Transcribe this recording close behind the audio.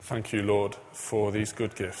Thank you, Lord, for these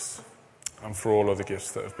good gifts and for all other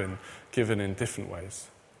gifts that have been given in different ways.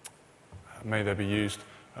 May they be used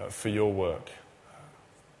for your work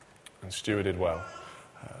and stewarded well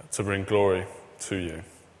to bring glory to you.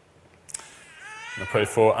 And I pray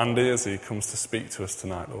for Andy as he comes to speak to us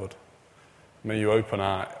tonight, Lord. May you open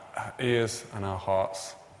our ears and our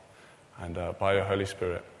hearts, and by your Holy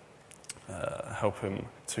Spirit, help him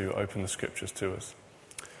to open the Scriptures to us.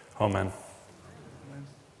 Amen.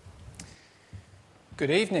 Good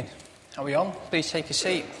evening. Are we on? Please take a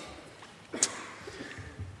seat.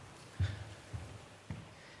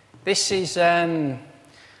 This is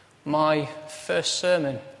my first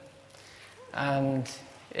sermon, and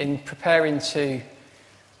in preparing to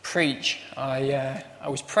preach, I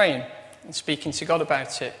was praying and speaking to God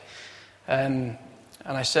about it, and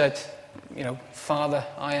I said, Father,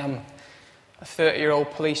 I am a 30-year-old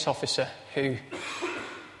police officer who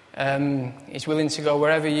is willing to go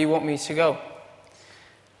wherever you want me to go.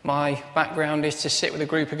 My background is to sit with a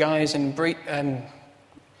group of guys and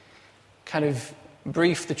kind of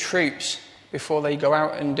brief the troops before they go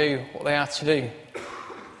out and do what they are to do.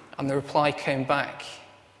 And the reply came back,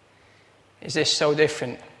 is this so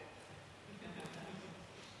different?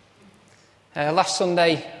 Last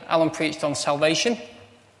Sunday, Alan preached on salvation,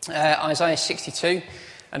 Isaiah 62,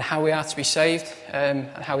 and how we are to be saved, and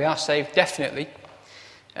how we are saved, definitely.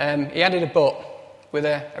 He added a but with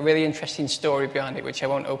a really interesting story behind it, which I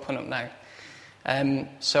won't open up now.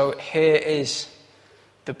 So here is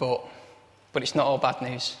the but it's not all bad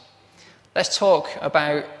news. Let's talk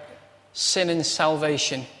about sin and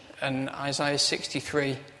salvation and Isaiah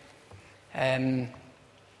 63. Let's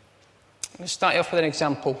start off with an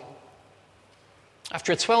example.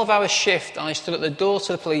 After a 12-hour shift, I stood at the door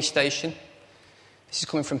to the police station. This is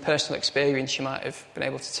coming from personal experience, you might have been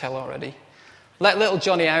able to tell already. Let little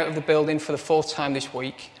Johnny out of the building for the fourth time this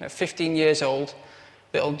week. At 15 years old,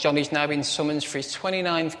 little Johnny's now been summoned for his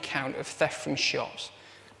 29th count of theft from shops,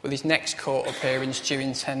 with his next court appearance due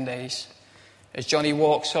in 10 days. As Johnny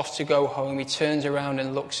walks off to go home, he turns around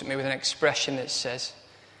and looks at me with an expression that says,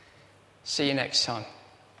 "See you next time."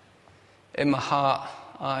 In my heart,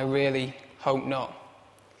 I really hope not.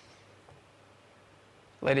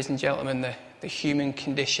 Ladies and gentlemen, the human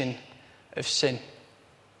condition of sin.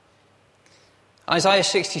 Isaiah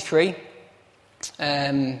 63,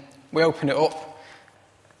 we open it up,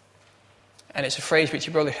 and it's a phrase which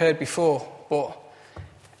you've probably heard before, but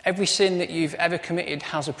every sin that you've ever committed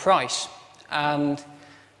has a price, and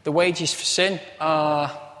the wages for sin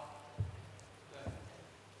are,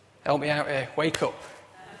 help me out here, wake up.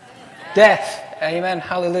 Death. Amen.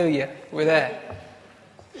 Hallelujah. We're there.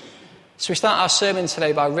 So we start our sermon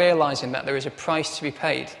today by realising that there is a price to be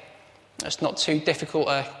paid. That's not too difficult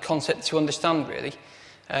a concept to understand, really.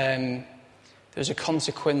 There's a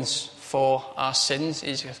consequence for our sins.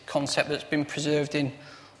 It's a concept that's been preserved in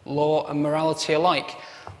law and morality alike.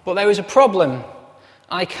 But there is a problem.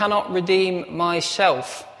 I cannot redeem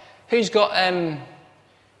myself. Who's got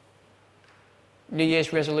New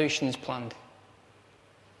Year's resolutions planned?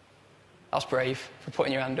 That's brave for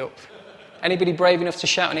putting your hand up. Anybody brave enough to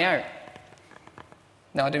shout any out?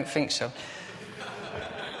 No, I didn't think so.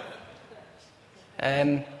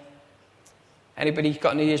 Anybody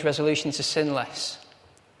got a New Year's resolution to sin less?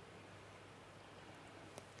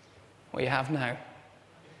 Well, you have now.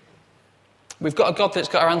 We've got a God that's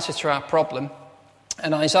got our answer to our problem.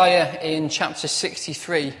 And Isaiah in chapter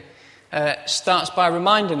 63 starts by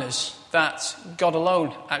reminding us that God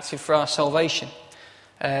alone acted for our salvation.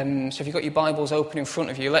 So if you've got your Bibles open in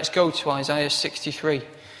front of you, let's go to Isaiah 63,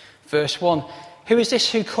 verse 1. Who is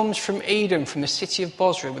this who comes from Edom, from the city of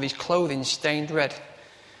Bozrah, with his clothing stained red?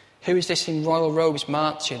 Who is this in royal robes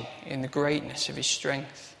marching in the greatness of his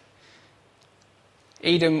strength?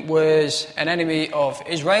 Edom was an enemy of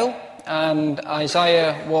Israel, and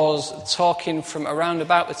Isaiah was talking from around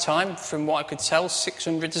about the time, from what I could tell,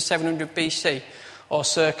 600 to 700 BC, or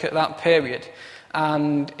circa that period.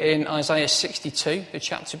 And in Isaiah 62, the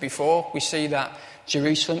chapter before, we see that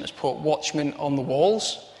Jerusalem has put watchmen on the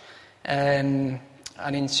walls. And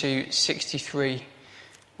into 63,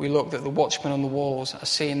 we look that the watchmen on the walls are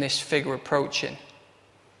seeing this figure approaching.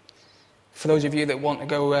 For those of you that want to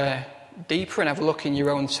go deeper and have a look in your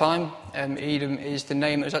own time, Edom is the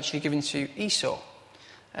name that was actually given to Esau.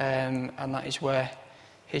 And that is where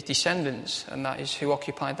his descendants, and that is who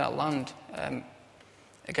occupied that land.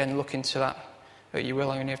 Again, look into that, but you will.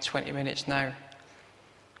 I only have 20 minutes now.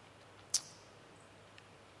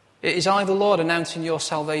 It is I, the Lord, announcing your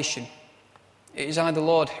salvation. It is I, the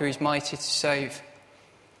Lord, who is mighty to save.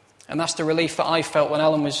 And that's the relief that I felt when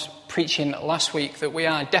Alan was preaching last week, that we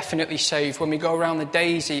are definitely saved. When we go around the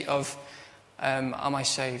daisy of, am I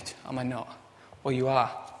saved? Am I not? Well, you are.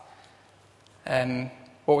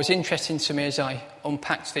 What was interesting to me as I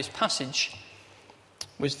unpacked this passage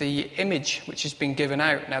was the image which has been given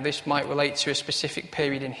out. Now, this might relate to a specific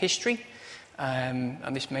period in history,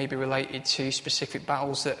 and this may be related to specific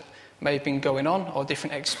battles that may have been going on or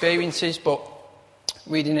different experiences, but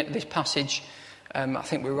reading this passage, I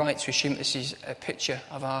think we're right to assume this is a picture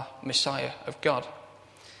of our Messiah, of God.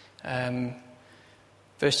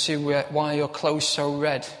 Verse 2, why are your clothes so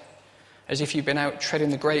red? As if you've been out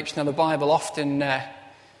treading the grapes. Now, the Bible often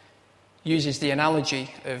uses the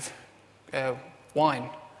analogy of wine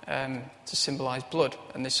to symbolise blood.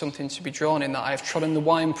 And there's something to be drawn in that. I have trodden the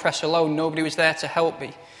winepress alone. Nobody was there to help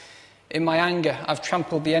me. In my anger, I've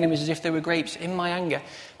trampled the enemies as if they were grapes. In my anger.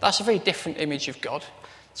 That's a very different image of God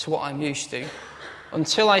to what I'm used to.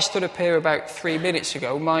 Until I stood up here about 3 minutes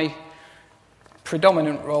ago, my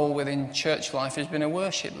predominant role within church life has been a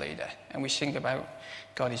worship leader. And we sing about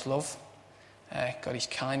God is love, God is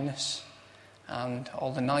kindness, and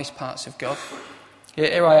all the nice parts of God.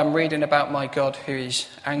 Yet here I am reading about my God who is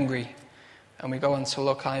angry. And we go on to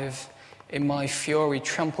look, I have in my fury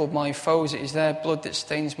trampled my foes. It is their blood that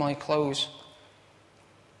stains my clothes.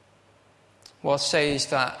 What I'd say is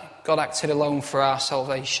that God acted alone for our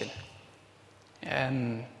salvation.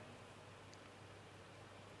 And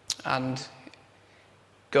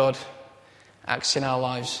God acts in our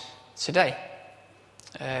lives today.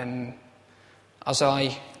 As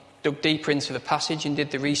I dug deeper into the passage and did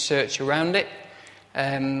the research around it,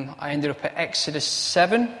 I ended up at Exodus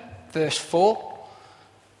 7, verse 4.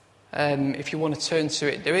 If you want to turn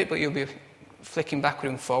to it, do it, but you'll be flicking backward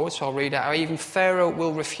and forward, so I'll read out. Even Pharaoh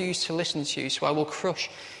will refuse to listen to you, so I will crush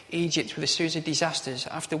Egypt with a series of disasters,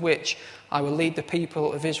 after which I will lead the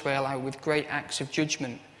people of Israel out with great acts of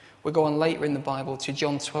judgment. We'll go on later in the Bible to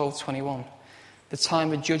John 12:21. The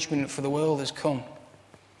time of judgment for the world has come.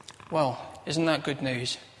 Well, isn't that good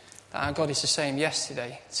news? That our God is the same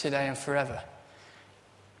yesterday, today and forever.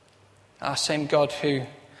 Our same God who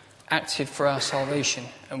acted for our salvation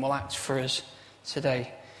and will act for us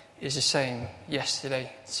today is the same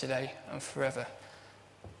yesterday, today and forever,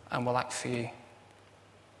 and will act for you.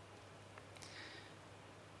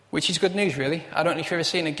 Which is good news, really. I don't know if you've ever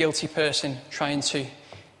seen a guilty person trying to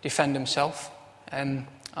defend himself.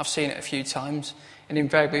 I've seen it a few times, and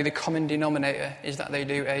invariably the common denominator is that they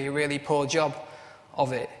do a really poor job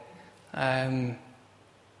of it,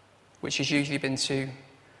 which has usually been to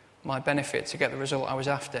my benefit to get the result I was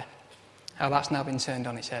after. How that's now been turned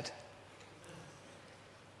on its head.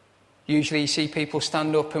 Usually you see people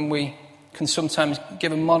stand up and we can sometimes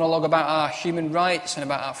give a monologue about our human rights and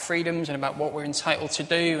about our freedoms and about what we're entitled to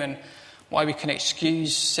do and why we can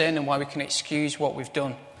excuse sin and why we can excuse what we've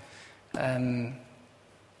done.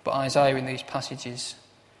 But Isaiah in these passages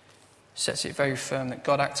sets it very firm that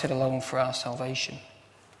God acted alone for our salvation.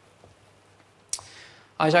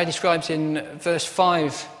 Isaiah describes in verse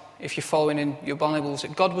 5, if you're following in your Bibles,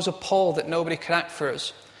 that God was appalled that nobody could act for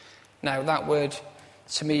us. Now that word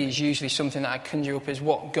to me is usually something that I conjure up as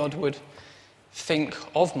what God would think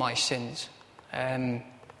of my sins.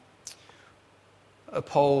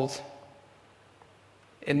 Appalled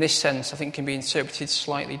in this sense I think can be interpreted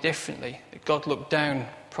slightly differently. That God looked down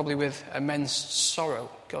probably with immense sorrow.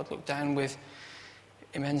 God looked down with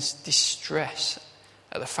immense distress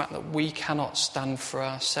at the fact that we cannot stand for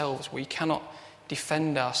ourselves. We cannot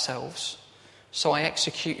defend ourselves. So I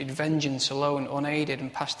executed vengeance alone, unaided,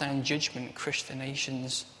 and passed down judgment, crushed the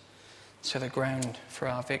nations to the ground for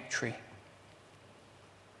our victory.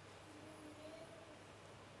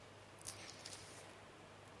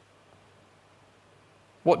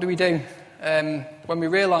 What do we do when we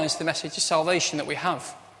realise the message of salvation that we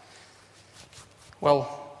have?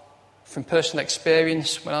 Well, from personal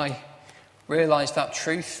experience, when I realised that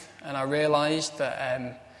truth and I realised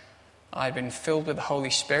that I'd been filled with the Holy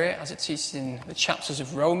Spirit, as it teaches in the chapters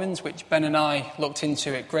of Romans, which Ben and I looked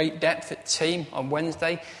into at great depth at Team on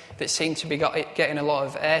Wednesday, that seemed to be getting a lot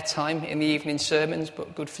of airtime in the evening sermons,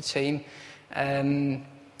 but good for Team.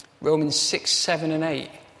 Romans 6, 7 and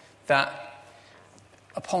 8, that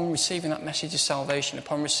upon receiving that message of salvation,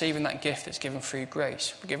 upon receiving that gift that's given through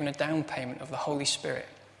grace, we're given a down payment of the Holy Spirit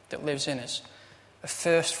that lives in us. A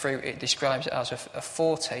first fruit, it describes it as a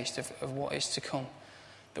foretaste of what is to come.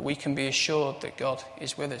 That we can be assured that God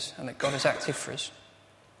is with us and that God is active for us.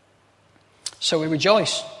 So we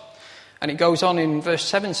rejoice. And it goes on in verse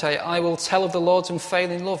 7 say, I will tell of the Lord's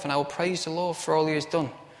unfailing love and I will praise the Lord for all he has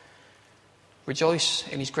done. Rejoice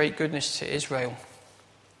in his great goodness to Israel.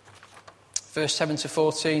 Verse 7 to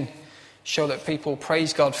 14 show that people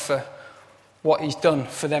praise God for what he's done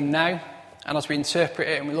for them now. And as we interpret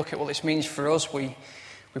it and we look at what this means for us, we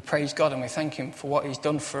praise God and we thank him for what he's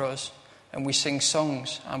done for us. And we sing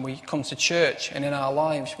songs and we come to church, and in our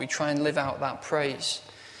lives we try and live out that praise.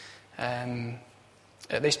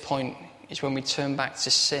 At this point is when we turn back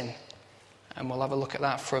to sin, and we'll have a look at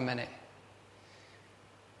that for a minute.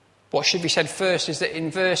 What should be said first is that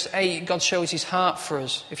in verse 8, God shows his heart for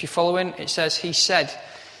us. If you're following, it says, he said,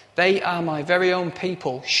 "They are my very own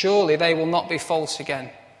people. Surely they will not be false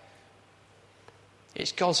again."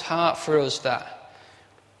 It's God's heart for us that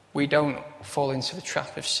we don't fall into the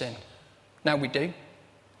trap of sin. Now we do.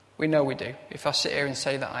 We know we do. If I sit here and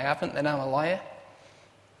say that I haven't, then I'm a liar.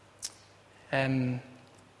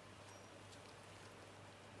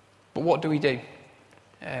 But what do we do?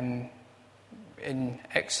 In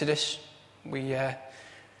Exodus, we read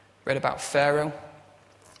about Pharaoh.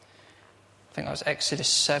 I think that was Exodus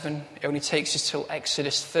 7. It only takes us till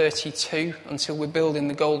Exodus 32 until we're building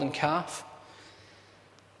the golden calf.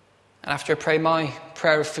 And after I pray my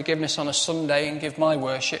prayer of forgiveness on a Sunday and give my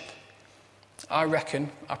worship, I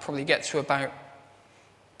reckon I'll probably get to about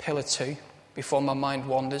pillar 2 before my mind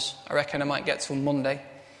wanders. I reckon I might get till Monday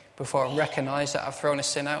before I recognise that I've thrown a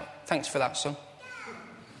sin out. Thanks for that, son.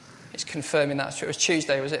 It's confirming that's true. It was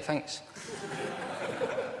Tuesday, was it? Thanks.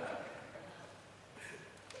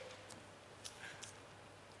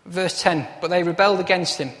 Verse 10, but they rebelled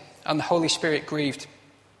against him, and the Holy Spirit grieved.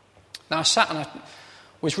 Now I sat and I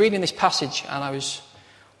was reading this passage, and I was,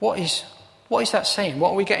 what is that saying?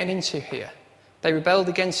 What are we getting into here? They rebelled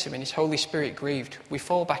against him, and his Holy Spirit grieved. We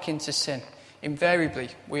fall back into sin. Invariably,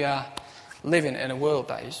 we are living in a world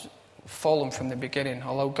that is fallen from the beginning.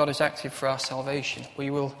 Although God is active for our salvation, we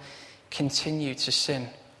will continue to sin.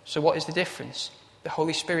 So what is the difference? The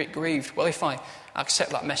Holy Spirit grieved. Well, if I accept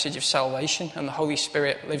that message of salvation and the Holy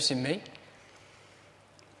Spirit lives in me,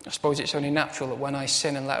 I suppose it's only natural that when I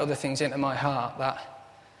sin and let other things into my heart, that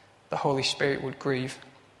the Holy Spirit would grieve.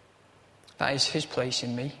 That is his place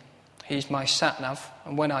in me. He's my sat-nav,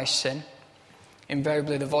 and when I sin,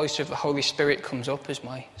 invariably the voice of the Holy Spirit comes up as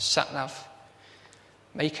my sat-nav.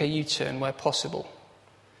 Make a U-turn where possible.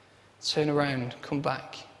 Turn around, come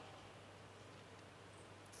back.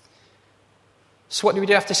 So what do we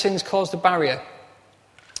do after sin's caused a barrier?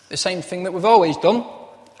 The same thing that we've always done,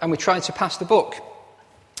 and we try to pass the buck.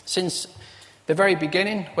 Since the very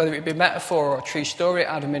beginning, whether it be metaphor or a true story,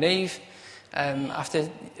 Adam and Eve,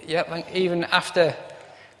 even after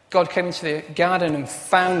God came into the garden and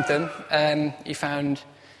found them, he found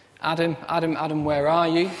Adam, where are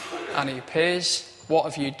you? And he appears. What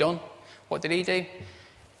have you done? What did he do?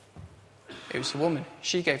 It was the woman.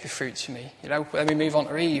 She gave the fruit to me. Then we move on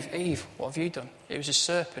to Eve. Eve, what have you done? It was a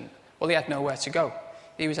serpent. Well, he had nowhere to go.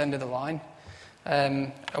 He was end of the line.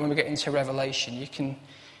 And when we get into Revelation, you can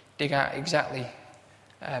dig out exactly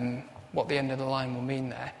what the end of the line will mean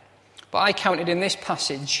there. But I counted in this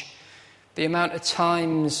passage the amount of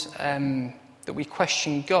times that we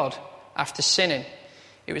question God after sinning.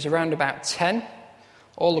 It was around about 10.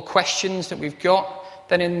 All the questions that we've got.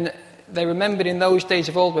 Then they remembered in those days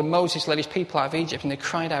of old when Moses led his people out of Egypt, and they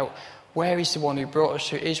cried out, "Where is the one who brought us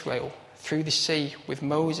to Israel through the sea with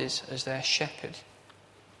Moses as their shepherd?"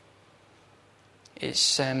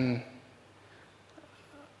 It's a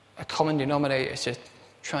common denominator to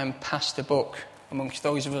try and pass the buck amongst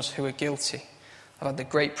those of us who are guilty. I've had the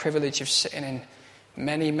great privilege of sitting in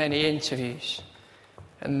many, many interviews,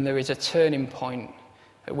 and there is a turning point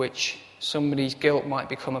at which somebody's guilt might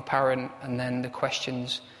become apparent, and then the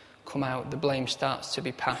questions come out, the blame starts to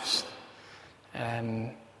be passed.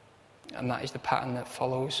 And that is the pattern that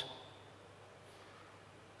follows.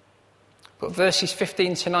 But verses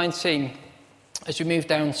 15 to 19, as we move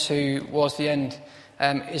down towards the end,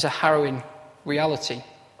 is a harrowing reality.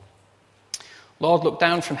 Lord, look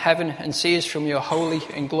down from heaven and see us from your holy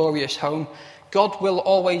and glorious home. God will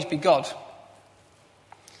always be God.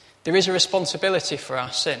 There is a responsibility for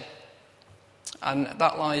our sin, and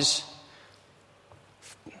that lies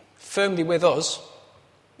firmly with us,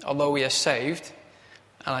 although we are saved,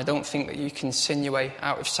 and I don't think that you can sin your way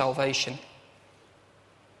out of salvation.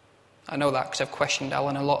 I know that because I've questioned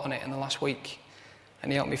Alan a lot on it in the last week,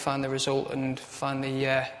 and he helped me find the result and find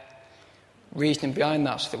the reasoning behind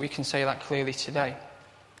that so that we can say that clearly today.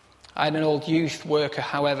 I had an old youth worker,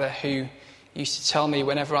 however, who used to tell me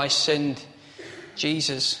whenever I sinned,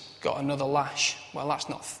 Jesus got another lash. Well, that's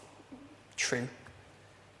not true,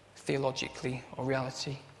 theologically or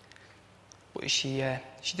reality. But she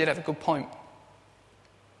did have a good point.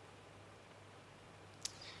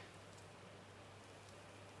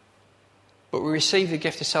 but we receive the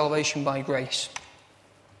gift of salvation by grace.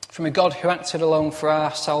 From a God who acted alone for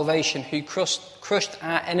our salvation, who crushed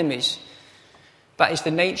our enemies. That is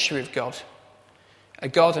the nature of God. A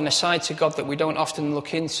God and a side to God that we don't often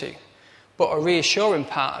look into. But a reassuring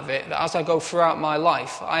part of it, that as I go throughout my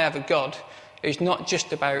life, I have a God who's not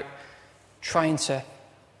just about trying to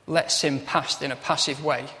let sin pass in a passive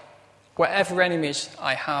way. Whatever enemies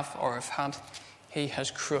I have or have had, he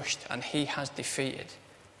has crushed and he has defeated.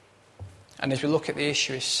 And as we look at the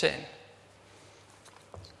issue of sin,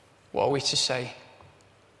 what are we to say?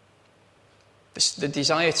 The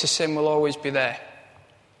desire to sin will always be there.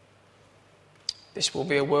 This will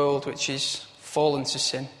be a world which is fallen to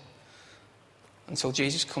sin until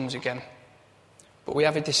Jesus comes again. But we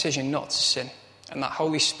have a decision not to sin. And that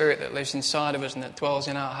Holy Spirit that lives inside of us and that dwells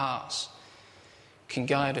in our hearts can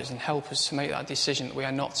guide us and help us to make that decision that we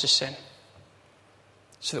are not to sin.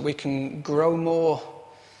 So that we can grow more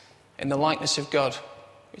in the likeness of God,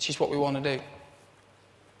 which is what we want to do.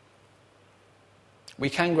 We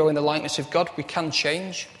can grow in the likeness of God. We can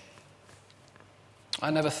change. I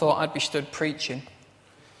never thought I'd be stood preaching.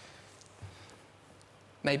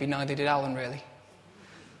 Maybe neither did Alan, really.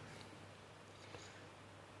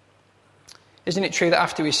 Isn't it true that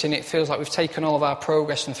after we sin, it feels like we've taken all of our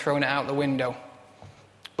progress and thrown it out the window?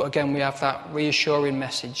 But again, we have that reassuring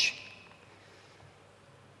message.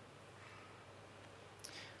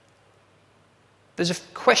 There's a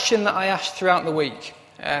question that I asked throughout the week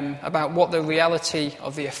about what the reality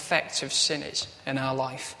of the effect of sin is in our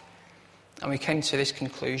life. And we came to this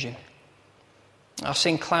conclusion. Our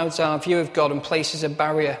sin clouds our view of God and places a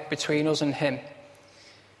barrier between us and him.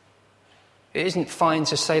 It isn't fine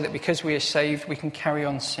to say that because we are saved, we can carry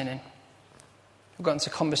on sinning. We've got into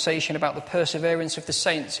conversation about the perseverance of the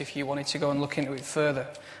saints, if you wanted to go and look into it further.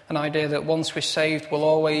 An idea that once we're saved, we'll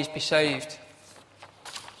always be saved.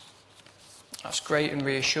 That's great and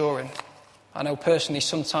reassuring. I know personally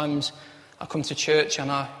sometimes I come to church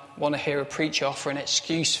and I want to hear a preacher offer an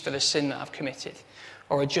excuse for the sin that I've committed,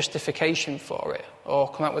 or a justification for it,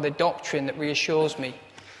 or come out with a doctrine that reassures me.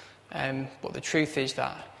 But the truth is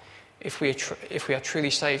that if we are truly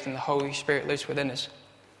saved and the Holy Spirit lives within us,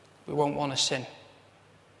 we won't want to sin.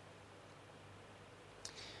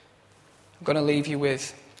 I'm going to leave you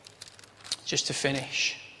with, just to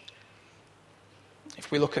finish,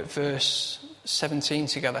 if we look at verse 17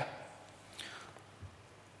 together.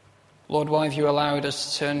 Lord, why have you allowed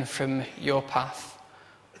us to turn from your path?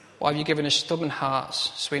 Why have you given us stubborn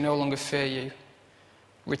hearts so we no longer fear you?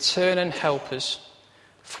 Return and help us,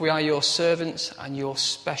 for we are your servants and your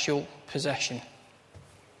special possession.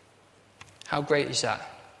 How great is that?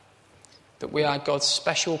 That we are God's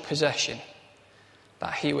special possession,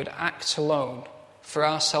 that he would act alone for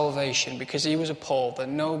our salvation because he was appalled that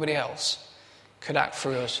nobody else could act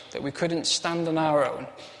for us, that we couldn't stand on our own,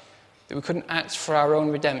 that we couldn't act for our own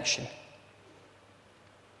redemption.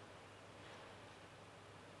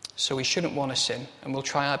 So we shouldn't want to sin, and we'll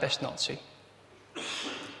try our best not to.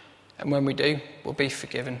 And when we do, we'll be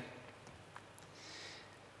forgiven.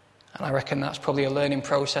 And I reckon that's probably a learning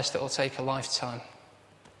process that will take a lifetime.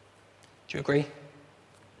 Do you agree?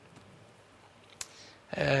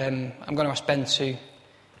 I'm going to ask Ben to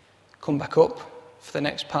come back up for the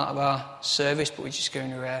next part of our service, but we're just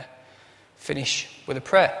going to finish with a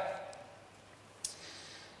prayer.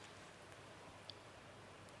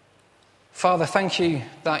 Father, thank you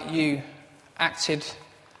that you acted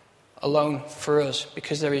alone for us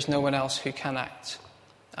because there is no one else who can act.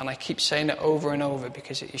 And I keep saying it over and over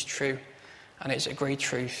because it is true and it's a great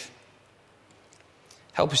truth.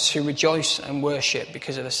 Help us to rejoice and worship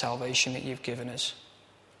because of the salvation that you've given us.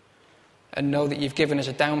 And know that you've given us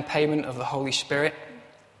a down payment of the Holy Spirit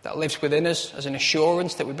that lives within us as an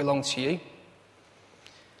assurance that we belong to you.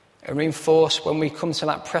 And reinforce when we come to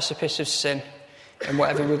that precipice of sin and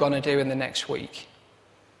whatever we're going to do in the next week.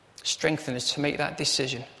 Strengthen us to make that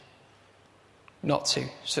decision not to,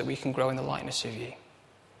 so that we can grow in the likeness of you.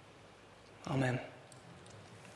 Amen.